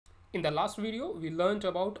In the last video, we learned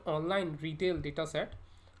about online retail dataset,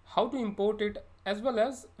 how to import it, as well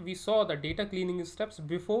as we saw the data cleaning steps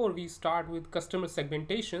before we start with customer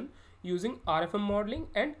segmentation using RFM modeling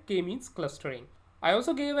and k-means clustering. I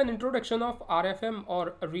also gave an introduction of RFM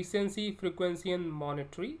or Recency, Frequency and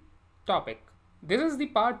Monateray topic. This is the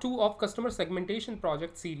part 2 of customer segmentation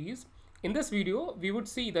project series. In this video, we would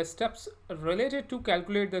see the steps related to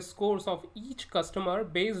calculate the scores of each customer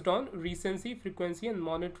based on recency, frequency and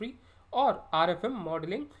Monateray or RFM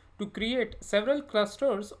modeling to create several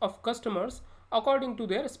clusters of customers according to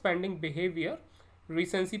their spending behavior,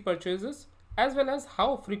 recency purchases, as well as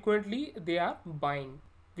how frequently they are buying.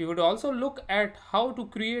 We would also look at how to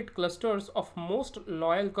create clusters of most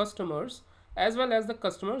loyal customers as well as the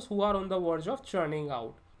customers who are on the verge of churning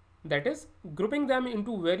out. That is, grouping them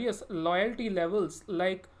into various loyalty levels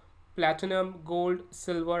like platinum, gold,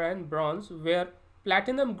 silver and bronze, where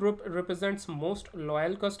platinum group represents most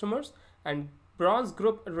loyal customers and bronze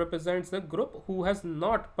group represents the group who has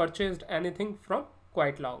not purchased anything from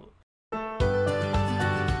quite long.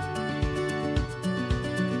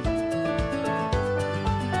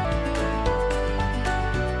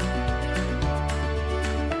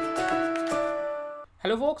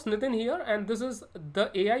 Hello folks, Nitin here and this is the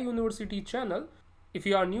AI University channel. If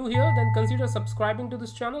you are new here, then consider subscribing to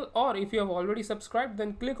this channel, or if you have already subscribed,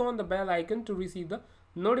 then click on the bell icon to receive the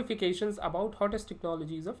notifications about hottest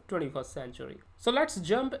technologies of 21st century. So let's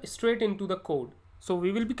jump straight into the code. So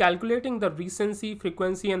we will be calculating the recency,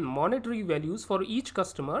 frequency and Monateray values for each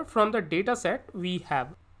customer from the data set we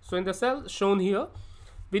have. So in the cell shown here,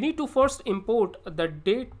 we need to first import the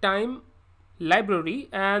date time library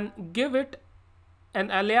and give it an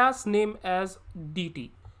alias name as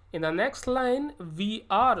DT. In the next line, we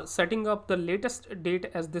are setting up the latest date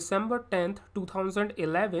as December 10th,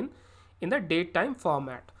 2011 in the datetime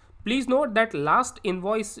format. Please note that last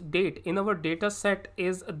invoice date in our data set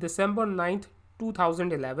is December 9th,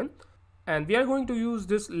 2011 and we are going to use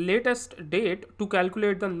this latest date to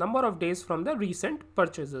calculate the number of days from the recent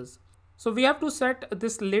purchases. So we have to set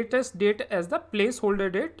this latest date as the placeholder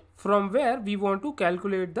date from where we want to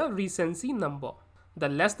calculate the recency number. The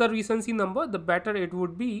less the recency number, the better it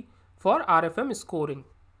would be for RFM scoring.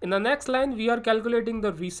 In the next line, we are calculating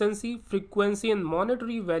the recency, frequency and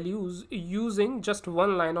Monateray values using just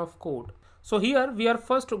one line of code. So here we are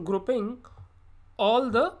first grouping all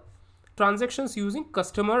the transactions using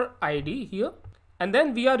customer ID here, and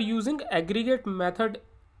then we are using aggregate method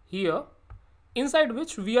here, inside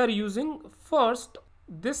which we are using first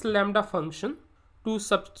this lambda function to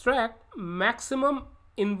subtract maximum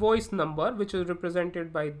invoice number, which is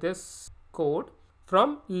represented by this code,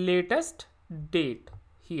 from latest date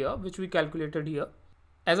here, which we calculated here.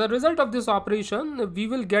 As a result of this operation, we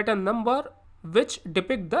will get a number which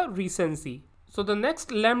depict the recency. So the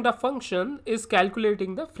next lambda function is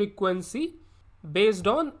calculating the frequency based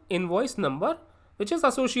on invoice number, which is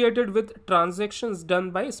associated with transactions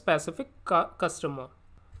done by a specific customer.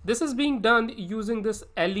 This is being done using this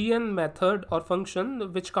len method or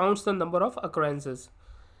function which counts the number of occurrences.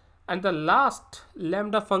 And the last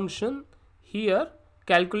lambda function here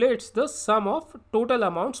calculates the sum of total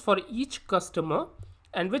amounts for each customer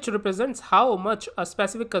and which represents how much a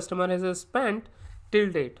specific customer has spent till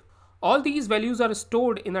date. All these values are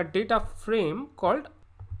stored in a data frame called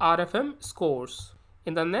RFM scores.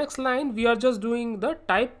 In the next line, we are just doing the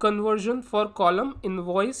type conversion for column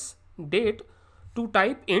invoice date to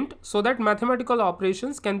type int so that mathematical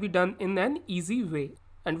operations can be done in an easy way.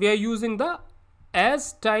 And we are using the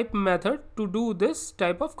as type method to do this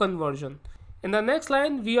type of conversion. In the next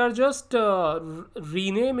line, we are just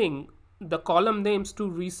renaming the column names to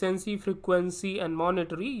recency, frequency and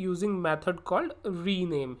Monateray using method called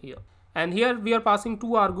rename here. And here we are passing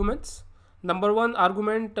two arguments. Number one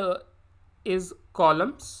argument is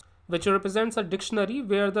columns, which represents a dictionary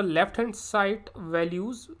where the left hand side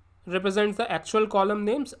values represents the actual column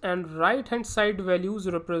names and right hand side values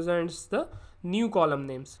represents the new column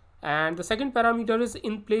names. And the second parameter is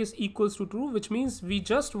in place equals to true, which means we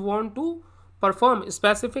just want to perform a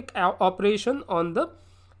specific operation on the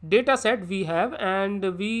data set we have and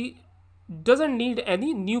we doesn't need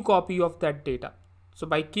any new copy of that data. So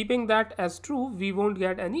by keeping that as true, we won't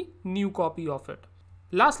get any new copy of it.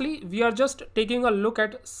 Lastly, we are just taking a look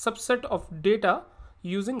at subset of data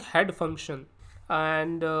using head function.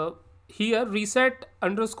 And here reset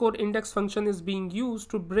underscore index function is being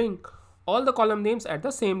used to bring all the column names at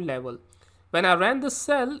the same level. When I ran this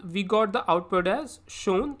cell, we got the output as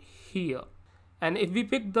shown here. And if we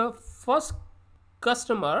pick the first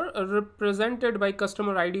customer represented by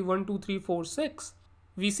customer ID 12346,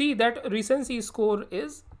 we see that recency score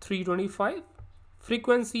is 325,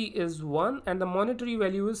 frequency is 1, and the monetary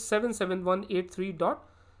value is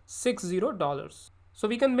 $77183.60. So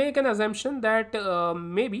we can make an assumption that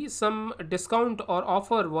maybe some discount or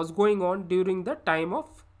offer was going on during the time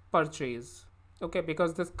of purchase. Okay,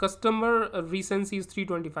 because the customer recency is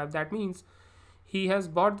 325. That means he has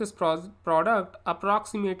bought this product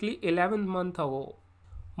approximately 11 months ago.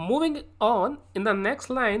 Moving on, in the next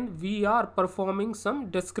line, we are performing some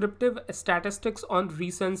descriptive statistics on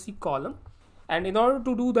recency column. And in order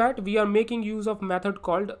to do that, we are making use of method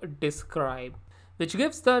called describe, which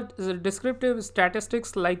gives the descriptive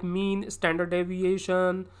statistics like mean, standard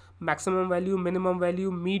deviation, maximum value, minimum value,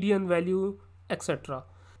 median value, etc.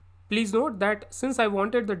 Please note that since I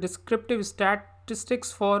wanted the descriptive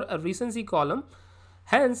statistics for a recency column,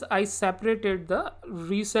 hence I separated the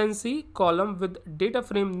recency column with data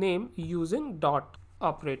frame name using dot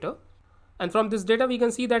operator. And from this data we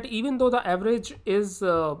can see that even though the average is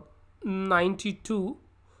 92,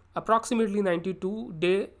 approximately 92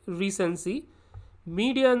 day recency,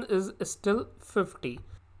 median is still 50.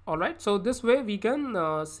 Alright, so this way we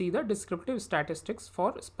can see the descriptive statistics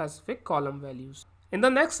for specific column values. In the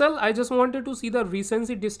next cell, I just wanted to see the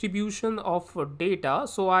recency distribution of data.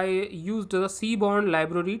 So I used the Seaborn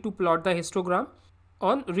library to plot the histogram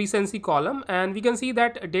on recency column, and we can see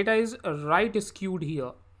that data is right skewed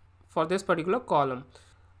here for this particular column.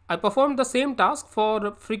 I performed the same task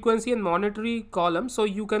for frequency and monetary column, so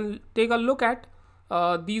you can take a look at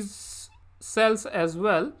these cells as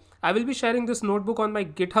well. I will be sharing this notebook on my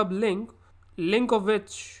GitHub link of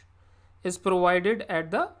which is provided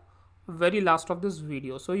at the very last of this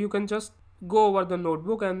video, so you can just go over the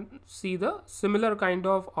notebook and see the similar kind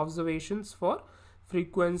of observations for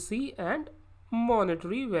frequency and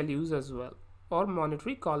monetary values as well, or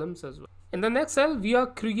monetary columns as well. In the next cell, we are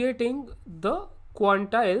creating the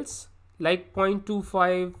quantiles like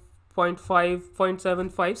 0.25, 0.5,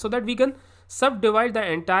 0.75, so that we can subdivide the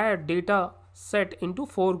entire data set into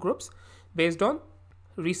 4 groups based on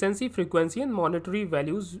recency, frequency and monetary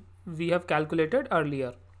values we have calculated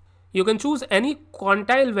earlier. You can choose any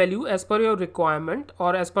quantile value as per your requirement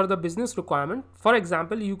or as per the business requirement. For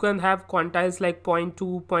example, you can have quantiles like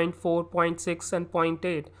 0.2, 0.4, 0.6 and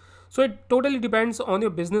 0.8. So it totally depends on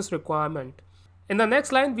your business requirement. In the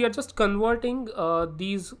next line, we are just converting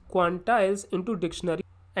these quantiles into dictionary,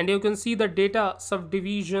 and you can see the data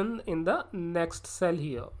subdivision in the next cell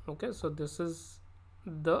here. Okay, so these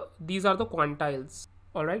are the quantiles.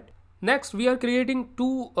 All right. Next, we are creating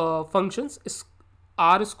two functions,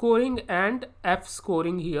 R scoring and F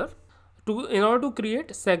scoring here, in order to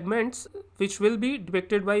create segments which will be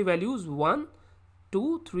depicted by values 1,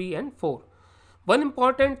 2, 3 and 4. One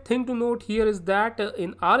important thing to note here is that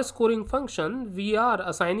in R scoring function, we are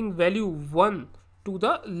assigning value 1 to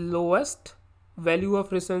the lowest value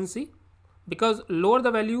of recency, because lower the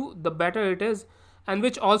value the better it is, and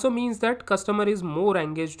which also means that customer is more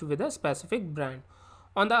engaged with a specific brand.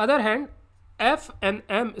 On the other hand, F and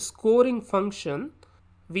M scoring function,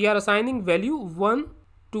 we are assigning value 1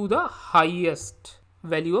 to the highest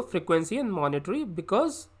value of frequency and monetary,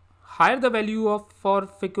 because higher the value for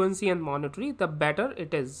frequency and monetary, the better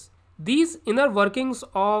it is. These inner workings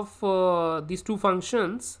of these two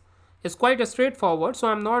functions is quite straightforward, so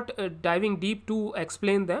I'm not diving deep to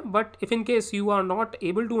explain them, but if in case you are not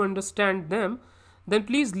able to understand them, then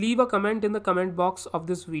please leave a comment in the comment box of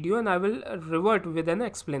this video and I will revert with an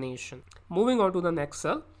explanation. Moving on to the next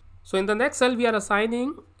cell. So in the next cell, we are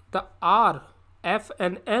assigning the R, F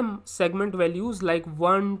and M segment values like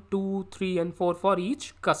 1, 2, 3 and 4 for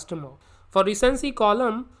each customer. For recency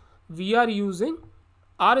column, we are using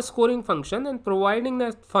R scoring function and providing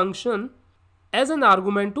that function as an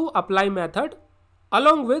argument to apply method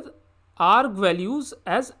along with arg values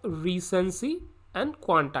as recency and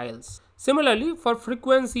quantiles. Similarly, for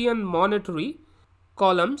frequency and monetary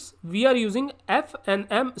columns, we are using F and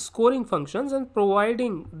M scoring functions and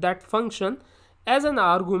providing that function as an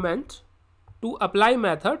argument to apply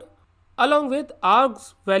method along with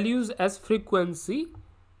args values as frequency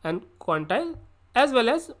and quantile as well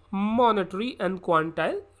as monetary and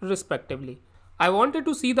quantile respectively. I wanted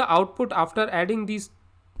to see the output after adding these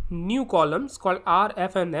new columns called R,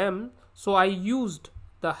 F and M, so I used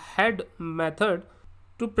the head method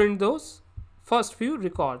to print those first few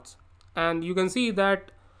records, and you can see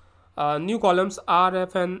that new columns R,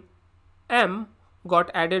 F and M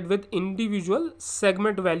got added with individual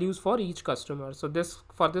segment values for each customer. So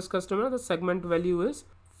for this customer, the segment value is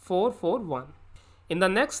 441. In the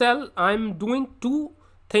next cell, I'm doing two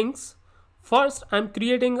things. First, I'm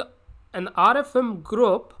creating an RFM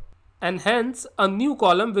group and hence a new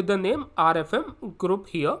column with the name RFM group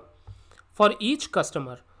here for each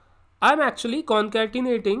customer. I'm actually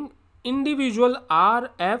concatenating individual R,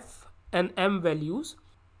 F and M values,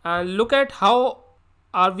 and look at how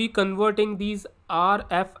are we converting these R,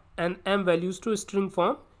 F and M values to string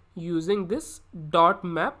form using this dot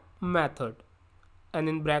map method and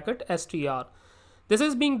in bracket str. This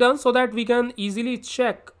is being done so that we can easily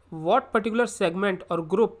check what particular segment or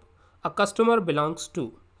group a customer belongs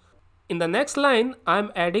to. In the next line, I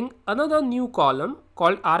am adding another new column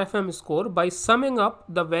called RFM score by summing up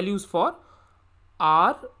the values for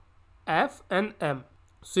R, F and M.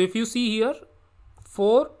 So if you see here,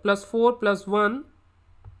 4 plus 1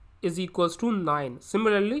 is equals to 9.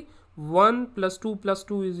 Similarly, 1 plus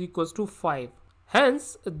 2 is equals to 5.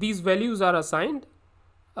 Hence, these values are assigned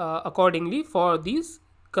accordingly for these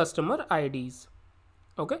customer IDs.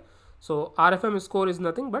 Okay, so RFM score is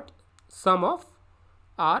nothing but sum of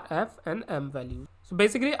R, F and M values. So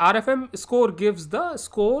basically RFM score gives the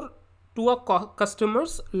score to a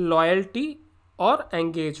customer's loyalty or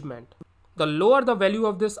engagement. The lower the value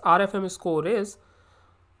of this RFM score is,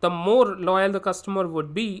 the more loyal the customer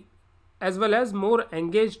would be, as well as more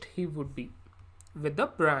engaged he would be with the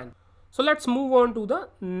brand. So let's move on to the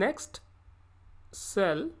next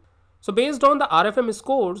cell. So based on the RFM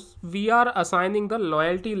scores, we are assigning the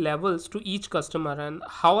loyalty levels to each customer. And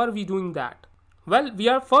how are we doing that? Well, we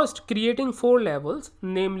are first creating 4 levels,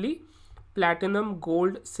 namely platinum,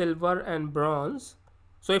 gold, silver and bronze.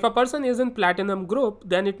 So if a person is in platinum group,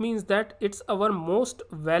 then it means that it's our most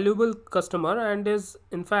valuable customer and is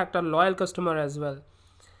in fact a loyal customer as well.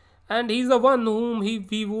 And he's the one whom we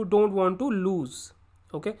don't want to lose.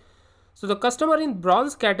 Okay. So the customer in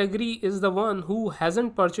bronze category is the one who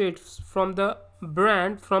hasn't purchased from the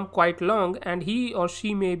brand from quite long and he or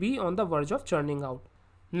she may be on the verge of churning out.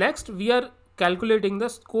 Next, we are calculating the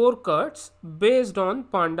score cuts based on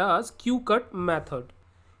Panda's Q-cut method.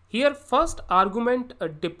 Here first argument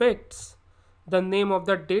depicts the name of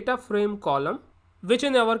the data frame column, which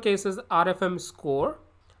in our case is RFM score,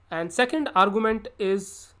 and second argument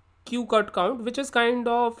is Q-cut count, which is kind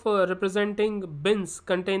of representing bins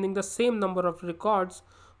containing the same number of records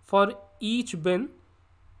for each bin.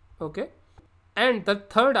 Okay, and the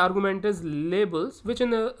third argument is labels, which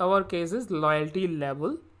in our case is loyalty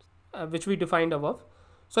level, which we defined above.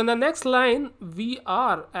 So in the next line we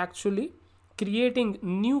are actually creating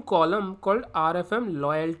new column called RFM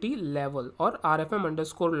loyalty level or RFM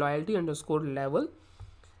underscore loyalty underscore level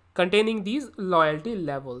containing these loyalty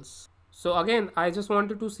levels. So again, I just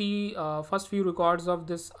wanted to see first few records of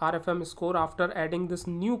this RFM score after adding this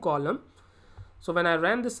new column. So when I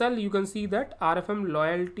ran the cell, you can see that RFM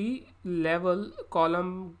loyalty level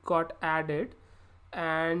column got added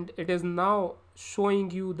and it is now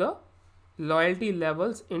showing you the loyalty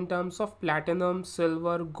levels in terms of platinum,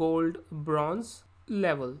 silver, gold, bronze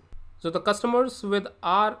level. So the customers with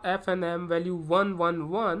R, F and M value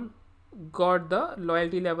 111 got the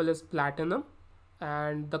loyalty level as platinum,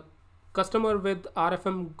 and the customer with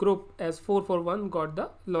RFM group as 441 got the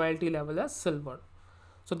loyalty level as silver.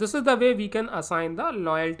 So this is the way we can assign the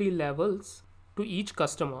loyalty levels to each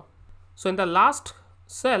customer. So in the last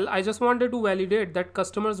cell, I just wanted to validate that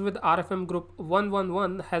customers with RFM group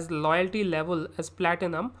 111 has loyalty level as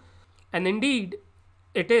platinum, and indeed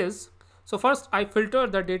it is. So first I filter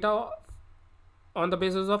the data on the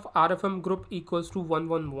basis of RFM group equals to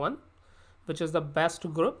 111, which is the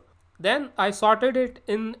best group. Then I sorted it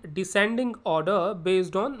in descending order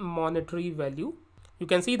based on Monateray value. You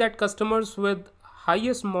can see that customers with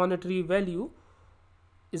highest Monateray value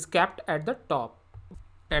is kept at the top,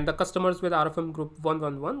 and the customers with RFM group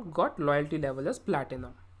 111 got loyalty level as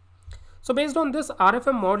platinum. So based on this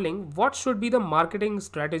RFM modeling, what should be the marketing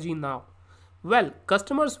strategy now? Well,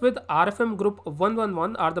 customers with RFM group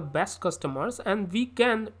 111 are the best customers, and we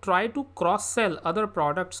can try to cross-sell other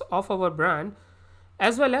products of our brand,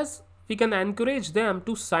 as well as we can encourage them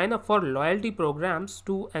to sign up for loyalty programs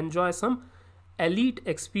to enjoy some elite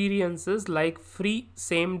experiences like free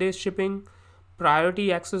same-day shipping,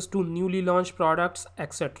 priority access to newly launched products,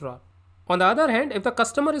 etc. On the other hand, if the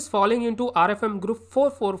customer is falling into RFM group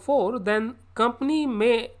 444, then company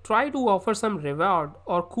may try to offer some reward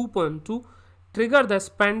or coupon to trigger the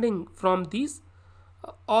spending from these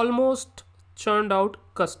almost churned out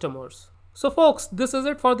customers. So folks, this is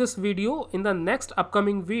it for this video. In the next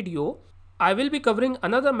upcoming video, I will be covering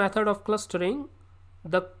another method of clustering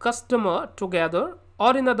the customer together,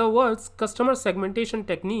 or in other words, customer segmentation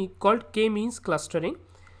technique called k-means clustering.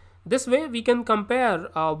 This way we can compare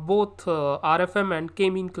both RFM and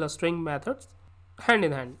k-mean clustering methods hand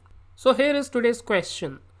in hand. So here is today's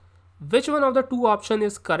question. Which one of the two options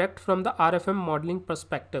is correct from the RFM modeling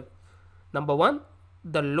perspective? Number one,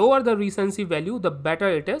 the lower the recency value, the better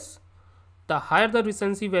it is. The higher the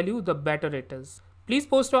recency value, the better it is. Please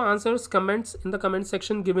post your answers, comments in the comment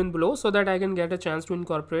section given below so that I can get a chance to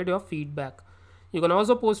incorporate your feedback. You can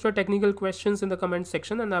also post your technical questions in the comment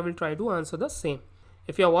section and I will try to answer the same.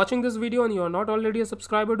 If you are watching this video and you are not already a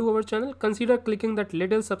subscriber to our channel, consider clicking that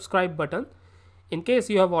little subscribe button. In case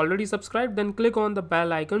you have already subscribed, then click on the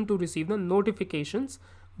bell icon to receive the notifications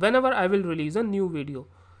whenever I will release a new video.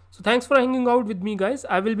 So thanks for hanging out with me, guys.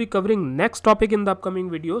 I will be covering next topic in the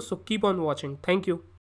upcoming video, so keep on watching. Thank you.